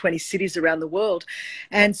offices in 20 cities around the world.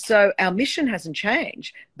 And so our mission hasn't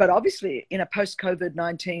changed, but obviously in a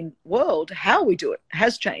post-COVID-19 world, how we do it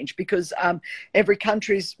has changed, because every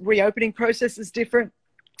country's reopening process is different.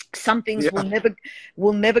 Some things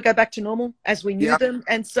will never go back to normal as we knew them.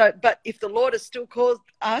 And so, but if the Lord has still called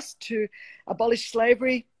us to abolish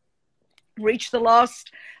slavery, reach the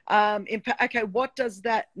lost, okay, what does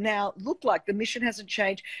that now look like? The mission hasn't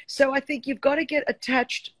changed. So I think you've got to get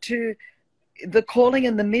attached to the calling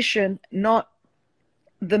and the mission, not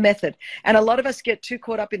the method. And a lot of us get too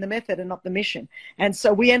caught up in the method and not the mission. And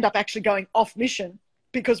so we end up actually going off mission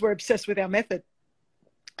because we're obsessed with our method.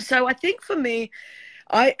 So I think for me,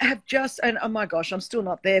 I have just, and oh my gosh, I'm still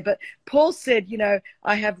not there, but Paul said,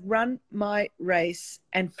 I have run my race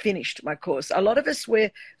and finished my course. A lot of us,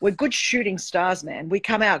 we're good shooting stars, man. We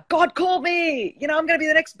come out, God called me, I'm going to be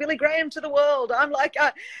the next Billy Graham to the world. I'm like,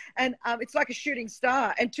 it's like a shooting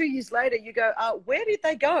star. And 2 years later you go, where did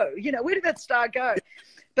they go? Where did that star go?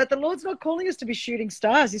 But the Lord's not calling us to be shooting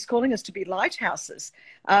stars. He's calling us to be lighthouses.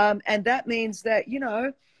 And that means that,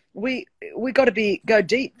 we got to go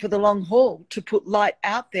deep for the long haul to put light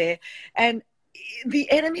out there, and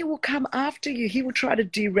the enemy will come after you. He will try to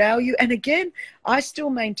derail you. And again, I still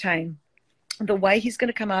maintain the way he's going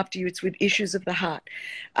to come after you, it's with issues of the heart,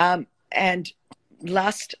 and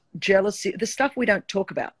lust, jealousy, the stuff we don't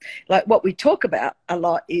talk about. Like what we talk about a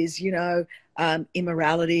lot is,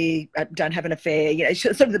 immorality, don't have an affair,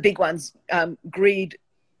 sort of the big ones, greed,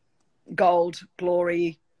 gold,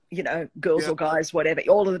 glory, girls or guys, whatever,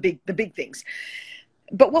 all of the big things.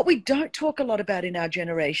 But what we don't talk a lot about in our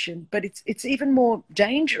generation, but it's even more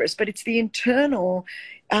dangerous, but it's the internal,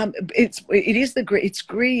 it's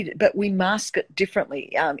greed, but we mask it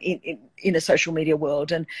differently in a social media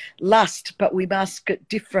world, and lust, but we mask it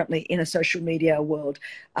differently in a social media world.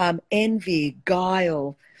 Envy,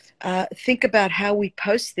 guile, think about how we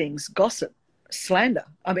post things, gossip, slander.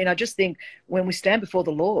 I just think when we stand before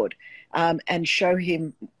the Lord and show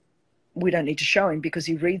him, we don't need to show him because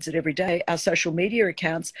he reads it every day, our social media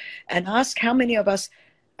accounts, and ask how many of us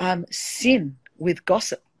sin with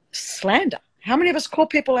gossip, slander. How many of us call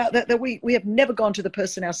people out that we have never gone to the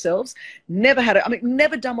person ourselves, never had it,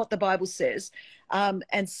 never done what the Bible says,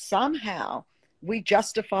 and somehow we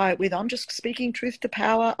justify it with, I'm just speaking truth to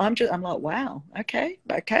power. I'm like, wow, okay.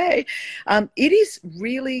 It is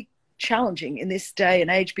really challenging in this day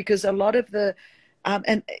and age, because a lot of the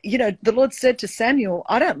the Lord said to Samuel,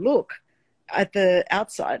 I don't look at the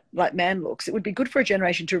outside like man looks. It would be good for a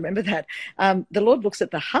generation to remember that. The Lord looks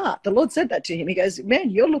at the heart. The Lord said that to him. He goes,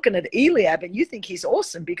 man, you're looking at Eliab and you think he's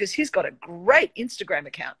awesome because he's got a great Instagram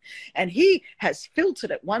account and he has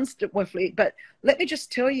filtered it wonderfully. But let me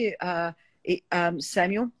just tell you,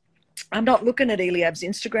 Samuel, I'm not looking at Eliab's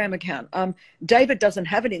Instagram account. David doesn't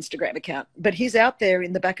have an Instagram account, but he's out there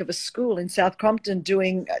in the back of a school in South Compton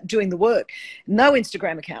doing the work. No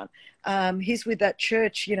Instagram account. He's with that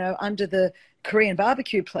church, under the Korean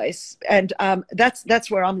barbecue place, and that's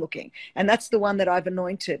where I'm looking, and that's the one that I've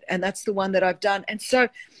anointed, and that's the one that I've done. And so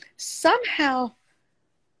somehow,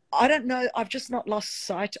 I don't know, I've just not lost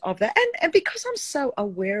sight of that, and because I'm so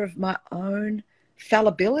aware of my own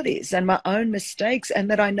fallibilities and my own mistakes,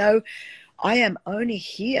 and that I know I am only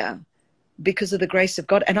here because of the grace of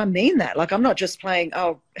God. And I mean that, like, I'm not just playing,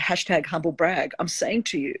 hashtag humble brag. I'm saying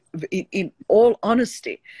to you in all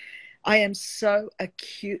honesty, I am so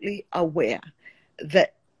acutely aware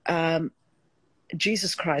that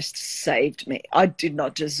Jesus Christ saved me. I did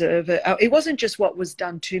not deserve it. It wasn't just what was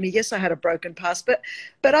done to me. Yes, I had a broken past,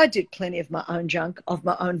 but I did plenty of my own junk, of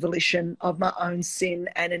my own volition, of my own sin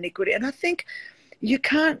and iniquity. And I think you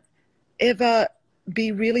can't ever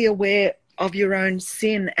be really aware of your own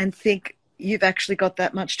sin and think you've actually got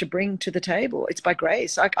that much to bring to the table. It's by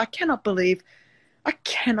grace. I cannot believe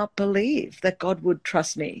that God would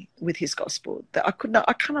trust me with his gospel. I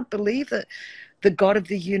cannot believe that the God of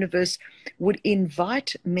the universe would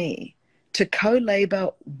invite me to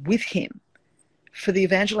co-labor with him for the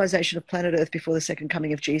evangelization of planet Earth before the second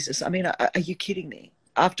coming of Jesus. Are you kidding me?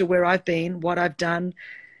 After where I've been, what I've done,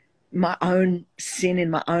 my own sin in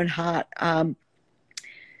my own heart,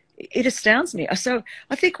 it astounds me. So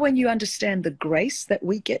I think when you understand the grace that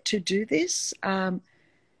we get to do this, and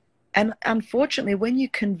unfortunately, when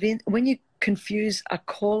you confuse a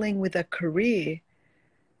calling with a career,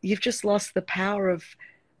 you've just lost the power of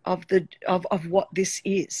what this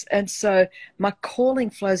is. And so my calling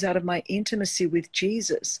flows out of my intimacy with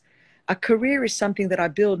Jesus, a career is something that I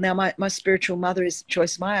build. Now, my spiritual mother is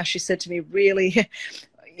Joyce Meyer. She said to me really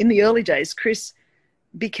in the early days, Chris,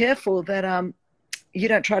 be careful that you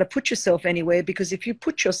don't try to put yourself anywhere, because if you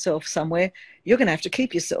put yourself somewhere, you're going to have to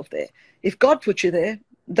keep yourself there. If God put you there,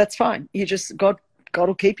 that's fine. God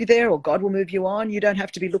will keep you there, or God will move you on. You don't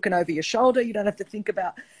have to be looking over your shoulder. You don't have to think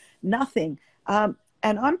about nothing. And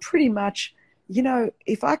I'm pretty much,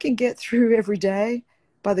 if I can get through every day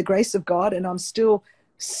by the grace of God, and I'm still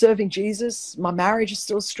serving Jesus, my marriage is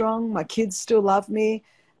still strong, my kids still love me,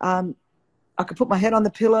 I could put my head on the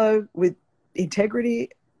pillow with integrity,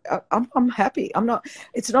 I'm happy.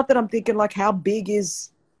 It's not that I'm thinking like, how big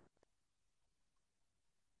is,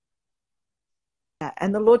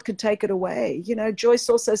 and the Lord could take it away. Joyce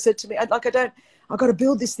also said to me, I've got to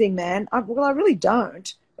build this thing, man. I really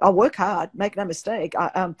don't. I'll work hard, make no mistake.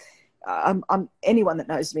 I'm anyone that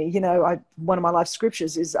knows me, one of my life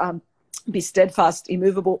scriptures is, be steadfast,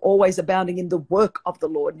 immovable, always abounding in the work of the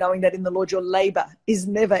Lord, knowing that in the Lord your labor is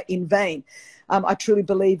never in vain. I truly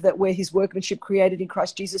believe that we're his workmanship, created in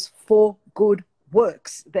Christ Jesus for good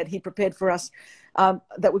works that he prepared for us,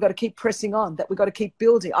 that we've got to keep pressing on, that we've got to keep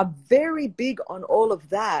building. I'm very big on all of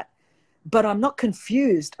that, but I'm not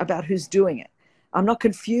confused about who's doing it. I'm not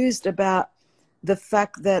confused about the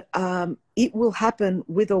fact that it will happen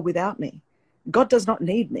with or without me. God does not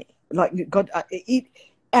need me.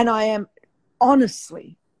 And I am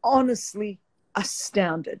honestly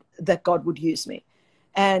astounded that God would use me.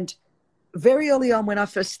 And very early on, when I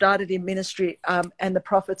first started in ministry, and the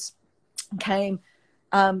prophets came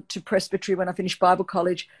to presbytery when I finished Bible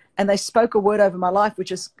college, and they spoke a word over my life, which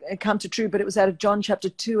has come to true, but it was out of John chapter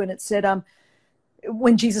 2, and it said,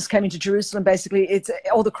 when Jesus came into Jerusalem, basically,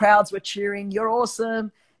 all the crowds were cheering, "You're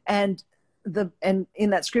awesome." And in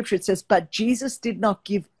that scripture, it says, "But Jesus did not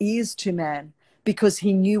give ears to man, because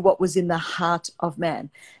he knew what was in the heart of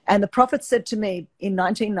man." And the prophet said to me in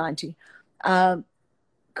 1990,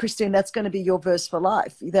 Christine, that's going to be your verse for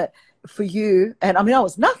life, that for you. And I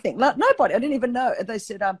was nothing, nobody, I didn't even know. And they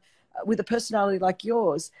said, with a personality like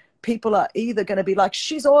yours, people are either going to be like,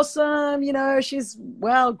 she's awesome, she's,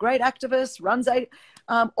 great activist, runs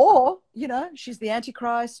or, she's the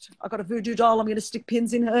Antichrist. I got a voodoo doll, I'm going to stick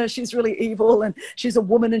pins in her. She's really evil, and she's a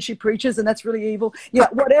woman and she preaches, and that's really evil.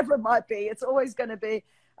 Whatever it might be, it's always going to be.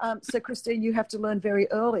 So Christine, you have to learn very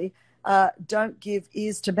early, don't give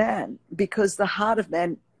ears to man, because the heart of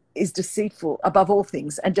man is deceitful above all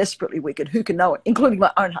things and desperately wicked. Who can know it? Including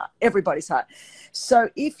my own heart, everybody's heart. So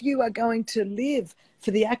if you are going to live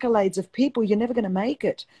for the accolades of people, you're never going to make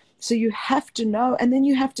it. So you have to know, and then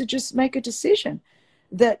you have to just make a decision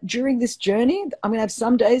that during this journey, I'm going to have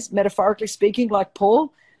some days, metaphorically speaking, like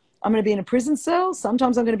Paul, I'm going to be in a prison cell.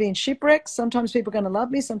 Sometimes I'm going to be in shipwrecks. Sometimes people are going to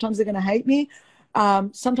love me. Sometimes they're going to hate me.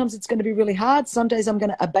 Sometimes it's going to be really hard. Some days I'm going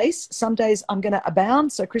to abase. Some days I'm going to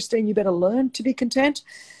abound. So Christine, you better learn to be content.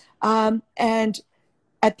 And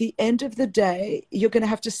at the end of the day, you're going to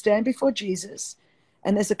have to stand before Jesus.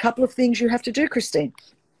 And there's a couple of things you have to do, Christine.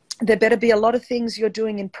 There better be a lot of things you're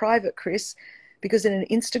doing in private, Chris, because in an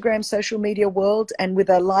Instagram social media world, and with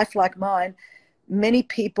a life like mine, many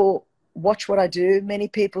people watch what I do. Many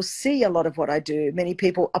people see a lot of what I do. Many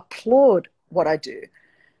people applaud what I do.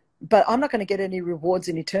 But I'm not going to get any rewards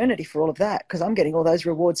in eternity for all of that, because I'm getting all those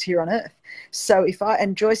rewards here on earth. So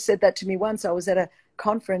and Joyce said that to me once. I was at a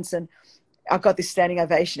conference and I got this standing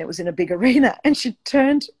ovation. It was in a big arena, and she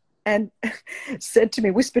turned and said to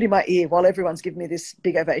me, whispered in my ear while everyone's giving me this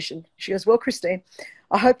big ovation. She goes, "Well, Christine,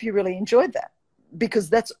 I hope you really enjoyed that,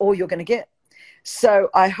 because that's all you're going to get.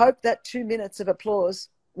 So I hope that 2 minutes of applause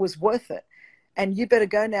was worth it. And you better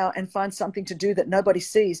go now and find something to do that nobody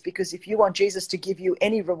sees, because if you want Jesus to give you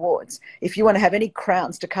any rewards, if you want to have any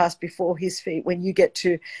crowns to cast before his feet when you get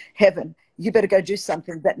to heaven, you better go do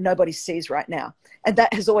something that nobody sees right now." And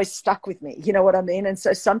that has always stuck with me. You know what I mean? And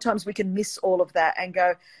so sometimes we can miss all of that and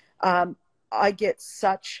go, I get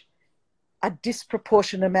such a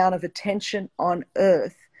disproportionate amount of attention on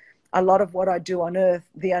earth. A lot of what I do on earth,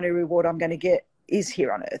 the only reward I'm going to get is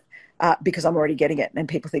here on earth. Because I'm already getting it, and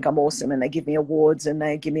people think I'm awesome, and they give me awards, and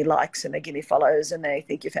they give me likes, and they give me follows, and they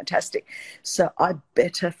think you're fantastic. So I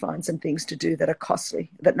better find some things to do that are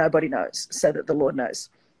costly, that nobody knows, so that the Lord knows.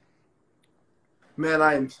 Man,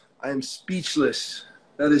 I am speechless.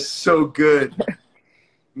 That is so good.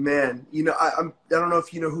 Man, I don't know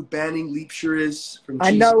if you know who Banning Leapshire is from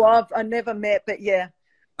Jesus. I know of. I never met, but yeah.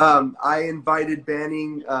 I invited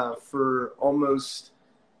Banning for almost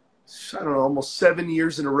 7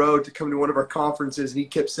 years in a row to come to one of our conferences, and he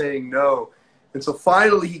kept saying no. And so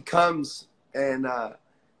finally he comes, and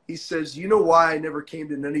he says, "You know why I never came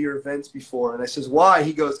to none of your events before?" And I says, "Why?"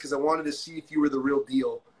 He goes, "Because I wanted to see if you were the real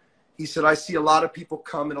deal." he said, I see a lot of people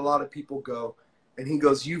come and a lot of people go. And he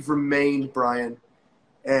goes, you've remained, Brian.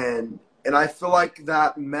 And I feel like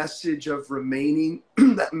that message of remaining,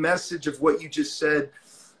 that message of what you just said,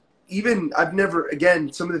 even I've never,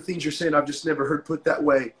 again, some of the things you're saying, I've just never heard put that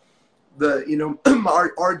way.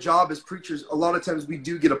 Our job as preachers, a lot of times we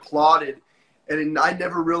do get applauded. And I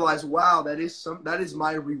never realized, wow, that is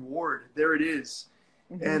my reward. There it is.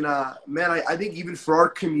 Mm-hmm. And man, I think even for our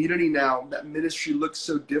community now, that ministry looks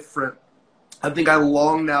so different. I think I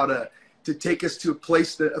long now to take us to a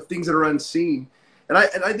place of things that are unseen. And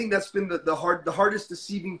I think that's been the hardest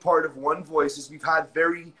deceiving part of One Voice is we've had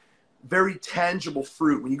very, very tangible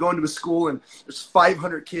fruit. When you go into a school and there's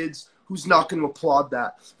 500 kids, who's not going to applaud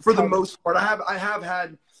that? For the most part, I have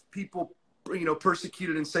had people,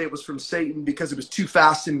 persecuted and say it was from Satan because it was too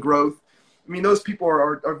fast in growth. I mean, those people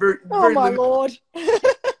are very, oh very my limited. Lord.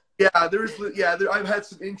 I've had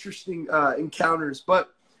some interesting encounters,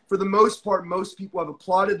 but for the most part, most people have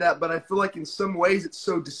applauded that. But I feel like in some ways it's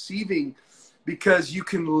so deceiving because you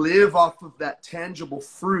can live off of that tangible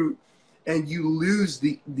fruit and you lose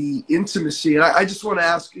the intimacy. And I just want to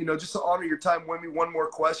ask, just to honor your time, Wemi, one more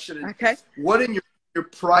question. Okay. What in your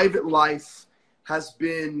private life has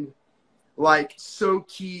been like so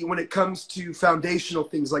key when it comes to foundational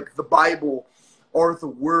things like the Bible or the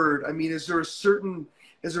Word? I mean, is there a certain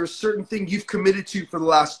thing you've committed to for the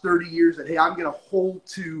last 30 years that, hey, I'm going to hold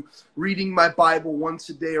to reading my Bible once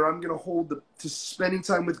a day, or I'm going to hold to spending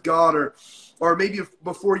time with God, or maybe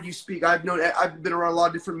before you speak, I've been around a lot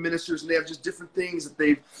of different ministers and they have just different things that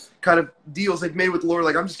they've kind of deals they've made with the Lord.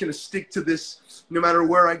 Like, I'm just going to stick to this no matter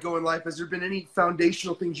where I go in life. Has there been any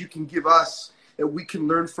foundational things you can give us that we can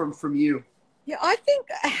learn from you? Yeah, I think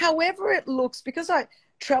however it looks, because I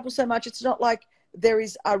travel so much, it's not like there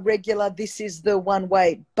is a regular, this is the one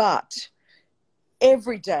way, but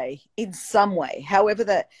every day in some way, however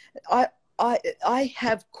that I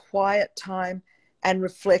have quiet time and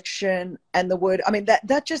reflection and the Word. I mean,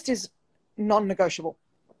 that just is non-negotiable,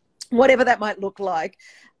 whatever that might look like.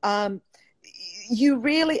 You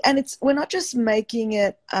really, and we're not just making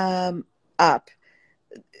it up.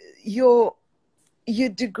 Your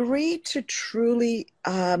degree to truly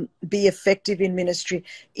be effective in ministry,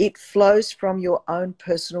 it flows from your own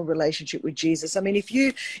personal relationship with Jesus. I mean, if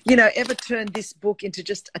you ever turn this book into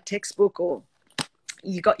just a textbook, or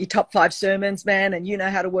you got your top 5 sermons, man, and you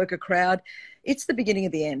know how to work a crowd, it's the beginning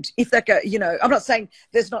of the end. If that I'm not saying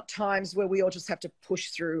there's not times where we all just have to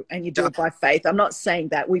push through and you do it by faith. I'm not saying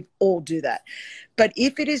that. We all do that. But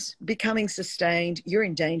if it is becoming sustained, you're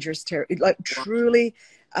in dangerous territory, like truly.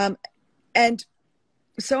 And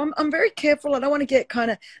so I'm very careful. I don't want to get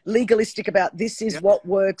kind of legalistic about this is what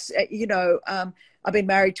works. I've been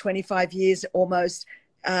married 25 years almost.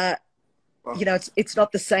 It's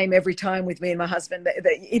not the same every time with me and my husband.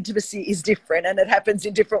 The intimacy is different and it happens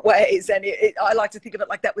in different ways. And I like to think of it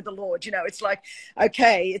like that with the Lord. It's like,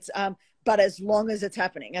 okay, it's but as long as it's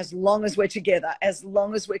happening, as long as we're together, as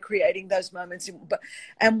long as we're creating those moments.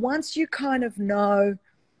 And once you kind of know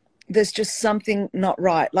there's just something not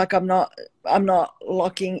right, like I'm not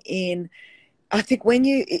locking in. I think when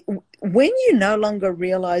you no longer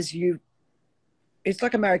realize it's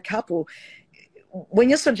like a married couple. When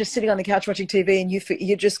you're sort of just sitting on the couch watching TV and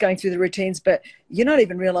you're just going through the routines, but you're not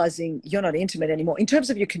even realizing you're not intimate anymore in terms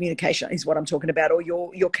of your communication is what I'm talking about, or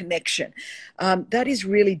your connection. That is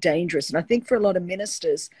really dangerous. And I think for a lot of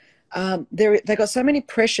ministers, they got so many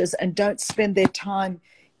pressures and don't spend their time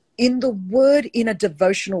in the Word in a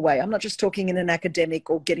devotional way. I'm not just talking in an academic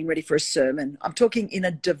or getting ready for a sermon. I'm talking in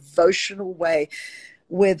a devotional way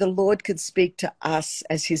where the Lord could speak to us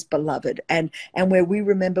as his beloved, and where we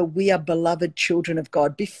remember we are beloved children of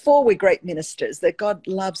God before we're great ministers, that God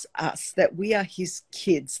loves us, that we are his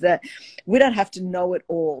kids, that we don't have to know it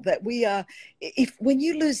all, that we are, when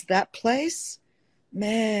you lose that place,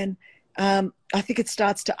 man, I think it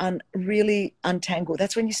starts to really untangle.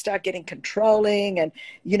 That's when you start getting controlling and,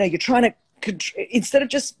 you're trying to, instead of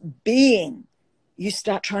just being, you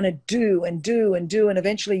start trying to do and do and do, and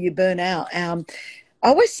eventually you burn out. I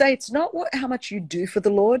always say it's not how much you do for the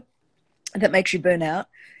Lord that makes you burn out.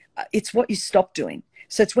 It's what you stop doing.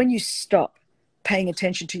 So it's when you stop paying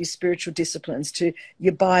attention to your spiritual disciplines, to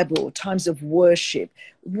your Bible, times of worship,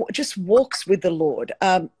 just walks with the Lord,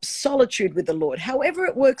 solitude with the Lord, however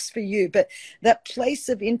it works for you. But that place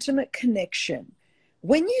of intimate connection,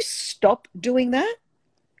 when you stop doing that,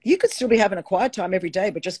 you could still be having a quiet time every day,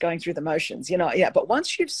 but just going through the motions, But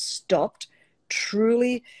once you've stopped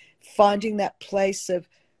truly finding that place of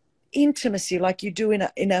intimacy like you do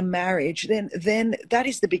in a marriage, then that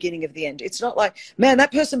is the beginning of the end. It's not like, man,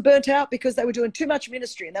 that person burnt out because they were doing too much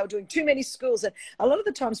ministry and they were doing too many schools. And a lot of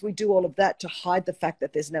the times we do all of that to hide the fact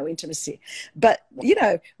that there's no intimacy. But, you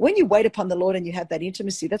know, when you wait upon the Lord and you have that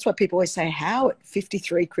intimacy, that's why people always say, how at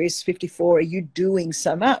 53, Chris, 54, are you doing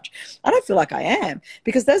so much? I don't feel like I am,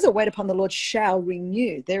 because those that wait upon the Lord shall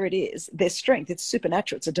renew. There it is, their strength. It's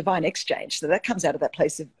supernatural. It's a divine exchange. So that comes out of that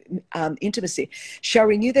place of intimacy. Shall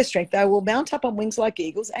renew their strength. They will mount up on wings like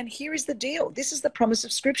eagles. And here is the deal. This is the promise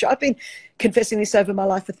of Scripture. I've been confessing this over my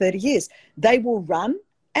life for 30 years. They will run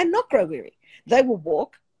and not grow weary. They will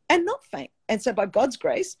walk and not faint. And so by God's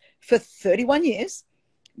grace, for 31 years,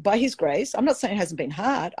 by his grace, I'm not saying it hasn't been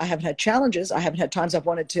hard. I haven't had challenges. I haven't had times I've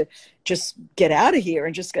wanted to just get out of here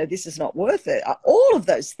and just go, this is not worth it. All of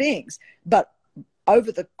those things. But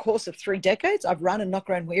over the course of 3 decades, I've run and not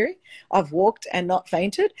grown weary. I've walked and not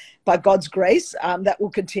fainted. By God's grace, that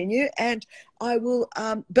will continue. And I will,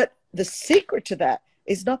 but the secret to that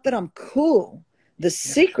is not that I'm cool. The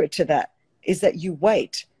secret to that is that you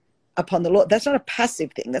wait upon the Lord. That's not a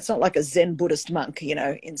passive thing. That's not like a Zen Buddhist monk, you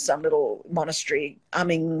know, in some little monastery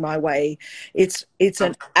umming my way. It's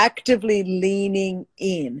an actively leaning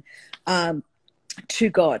in to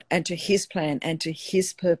God and to his plan and to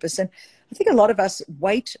his purpose. And I think a lot of us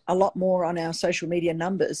wait a lot more on our social media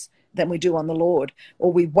numbers than we do on the Lord,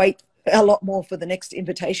 or we wait a lot more for the next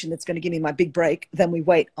invitation that's going to give me my big break than we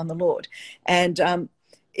wait on the Lord. And,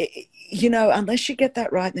 you know, unless you get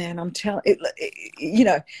that right, man, I'm telling you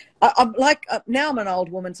know, I'm like, now I'm an old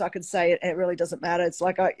woman, so I can say it really doesn't matter. It's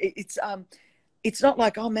like, it's not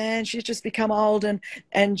like, oh man, she's just become old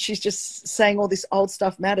and she's just saying all this old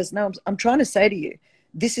stuff matters. No, I'm trying to say to you,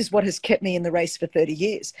 this is what has kept me in the race for 30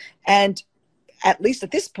 years. And at least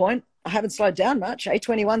at this point, I haven't slowed down much.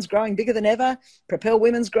 A21's growing bigger than ever. Propel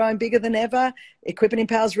Women's growing bigger than ever. Equip and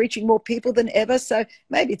Empower's reaching more people than ever. So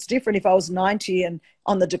maybe it's different if I was 90 and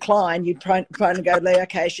on the decline, you'd probably go,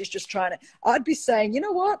 okay, she's just trying to. I'd be saying, you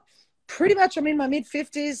know what? Pretty much I'm in my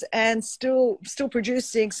mid-50s and still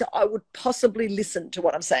producing. So I would possibly listen to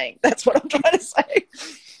what I'm saying. That's what I'm trying to say.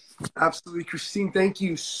 Absolutely. Christine, thank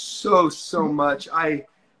you so much. I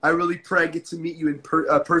really pray I get to meet you in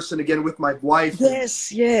person again with my wife.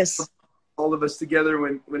 Yes. All of us together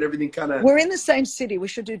when everything kind of... We're in the same city. We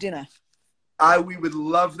should do dinner. We would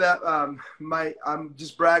love that. I'm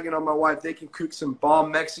just bragging on my wife. They can cook some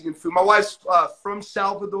bomb Mexican food. My wife's from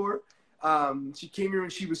Salvador. She came here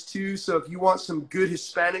when she was 2. So if you want some good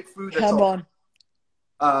Hispanic food, that's Come on.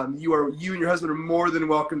 You and your husband are more than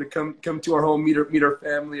welcome to come to our home, meet our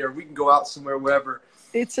family, or we can go out somewhere, wherever.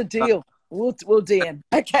 It's a deal. We'll DM.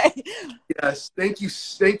 Okay. Yes. Thank you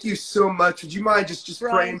so much. Would you mind just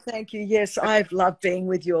Brian, praying? Thank you. Yes, I've loved being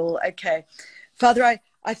with you all. Okay. Father,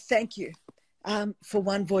 I thank you for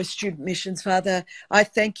One Voice Student Missions, Father. I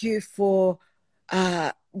thank you for,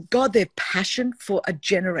 God, their passion for a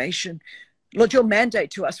generation. Lord, your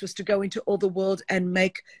mandate to us was to go into all the world and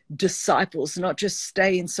make disciples, not just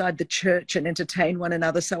stay inside the church and entertain one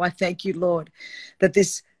another. So I thank you, Lord, that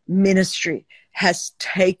this ministry has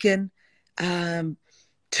taken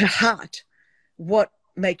to heart what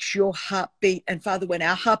makes your heart beat. And Father, when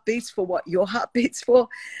our heart beats for what your heart beats for,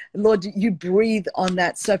 Lord, you breathe on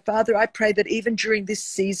that. So Father, I pray that even during this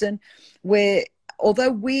season where, although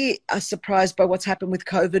we are surprised by what's happened with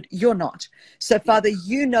COVID, you're not. So Father,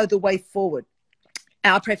 you know the way forward.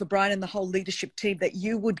 I pray for Brian and the whole leadership team that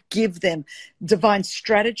you would give them divine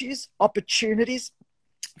strategies, opportunities,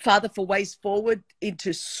 Father, for ways forward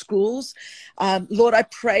into schools. Lord, I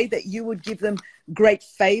pray that you would give them great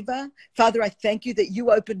favor. Father, I thank you that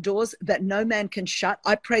you open doors that no man can shut.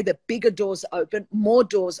 I pray that bigger doors open, more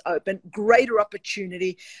doors open, greater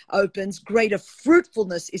opportunity opens, greater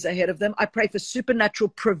fruitfulness is ahead of them. I pray for supernatural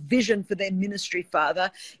provision for their ministry, Father,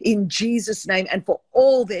 in Jesus' name, and for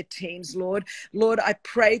all their teams, Lord. Lord, I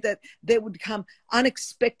pray that there would come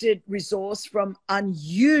unexpected resource from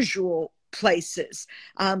unusual places.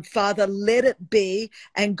 Father, let it be.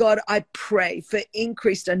 And God, I pray for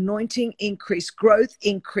increased anointing, increased growth,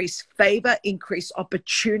 increased favor, increased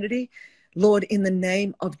opportunity. Lord, in the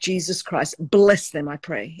name of Jesus Christ, bless them, I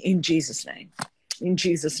pray, in Jesus' name. In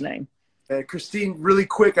Jesus' name. Christine, really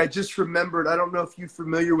quick, I just remembered, I don't know if you're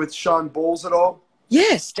familiar with Sean Bowles at all.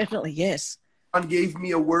 Yes, definitely, yes. Sean gave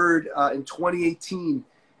me a word in 2018.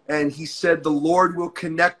 And he said, the Lord will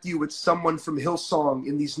connect you with someone from Hillsong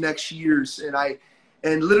in these next years.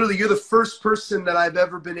 And literally, you're the first person that I've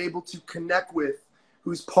ever been able to connect with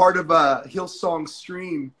who's part of a Hillsong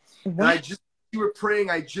stream. What? And you were praying,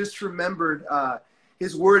 I just remembered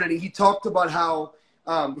his word. And he talked about how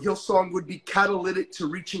Hillsong would be catalytic to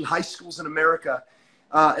reaching high schools in America.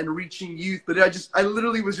 and reaching youth. But I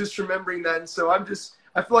literally was just remembering that. And so I feel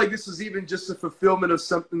like this was even just a fulfillment of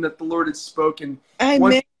something that the Lord had spoken.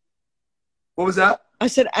 Amen. What was that? I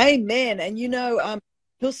said, amen. And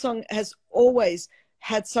Hillsong has always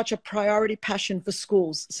had such a priority passion for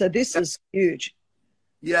schools. So this is huge.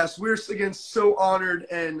 Yes, we're again so honored,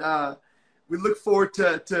 and we look forward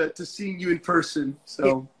to seeing you in person.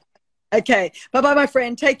 So, okay, bye bye, my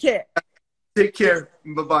friend. Take care. Take care.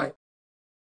 Bye bye.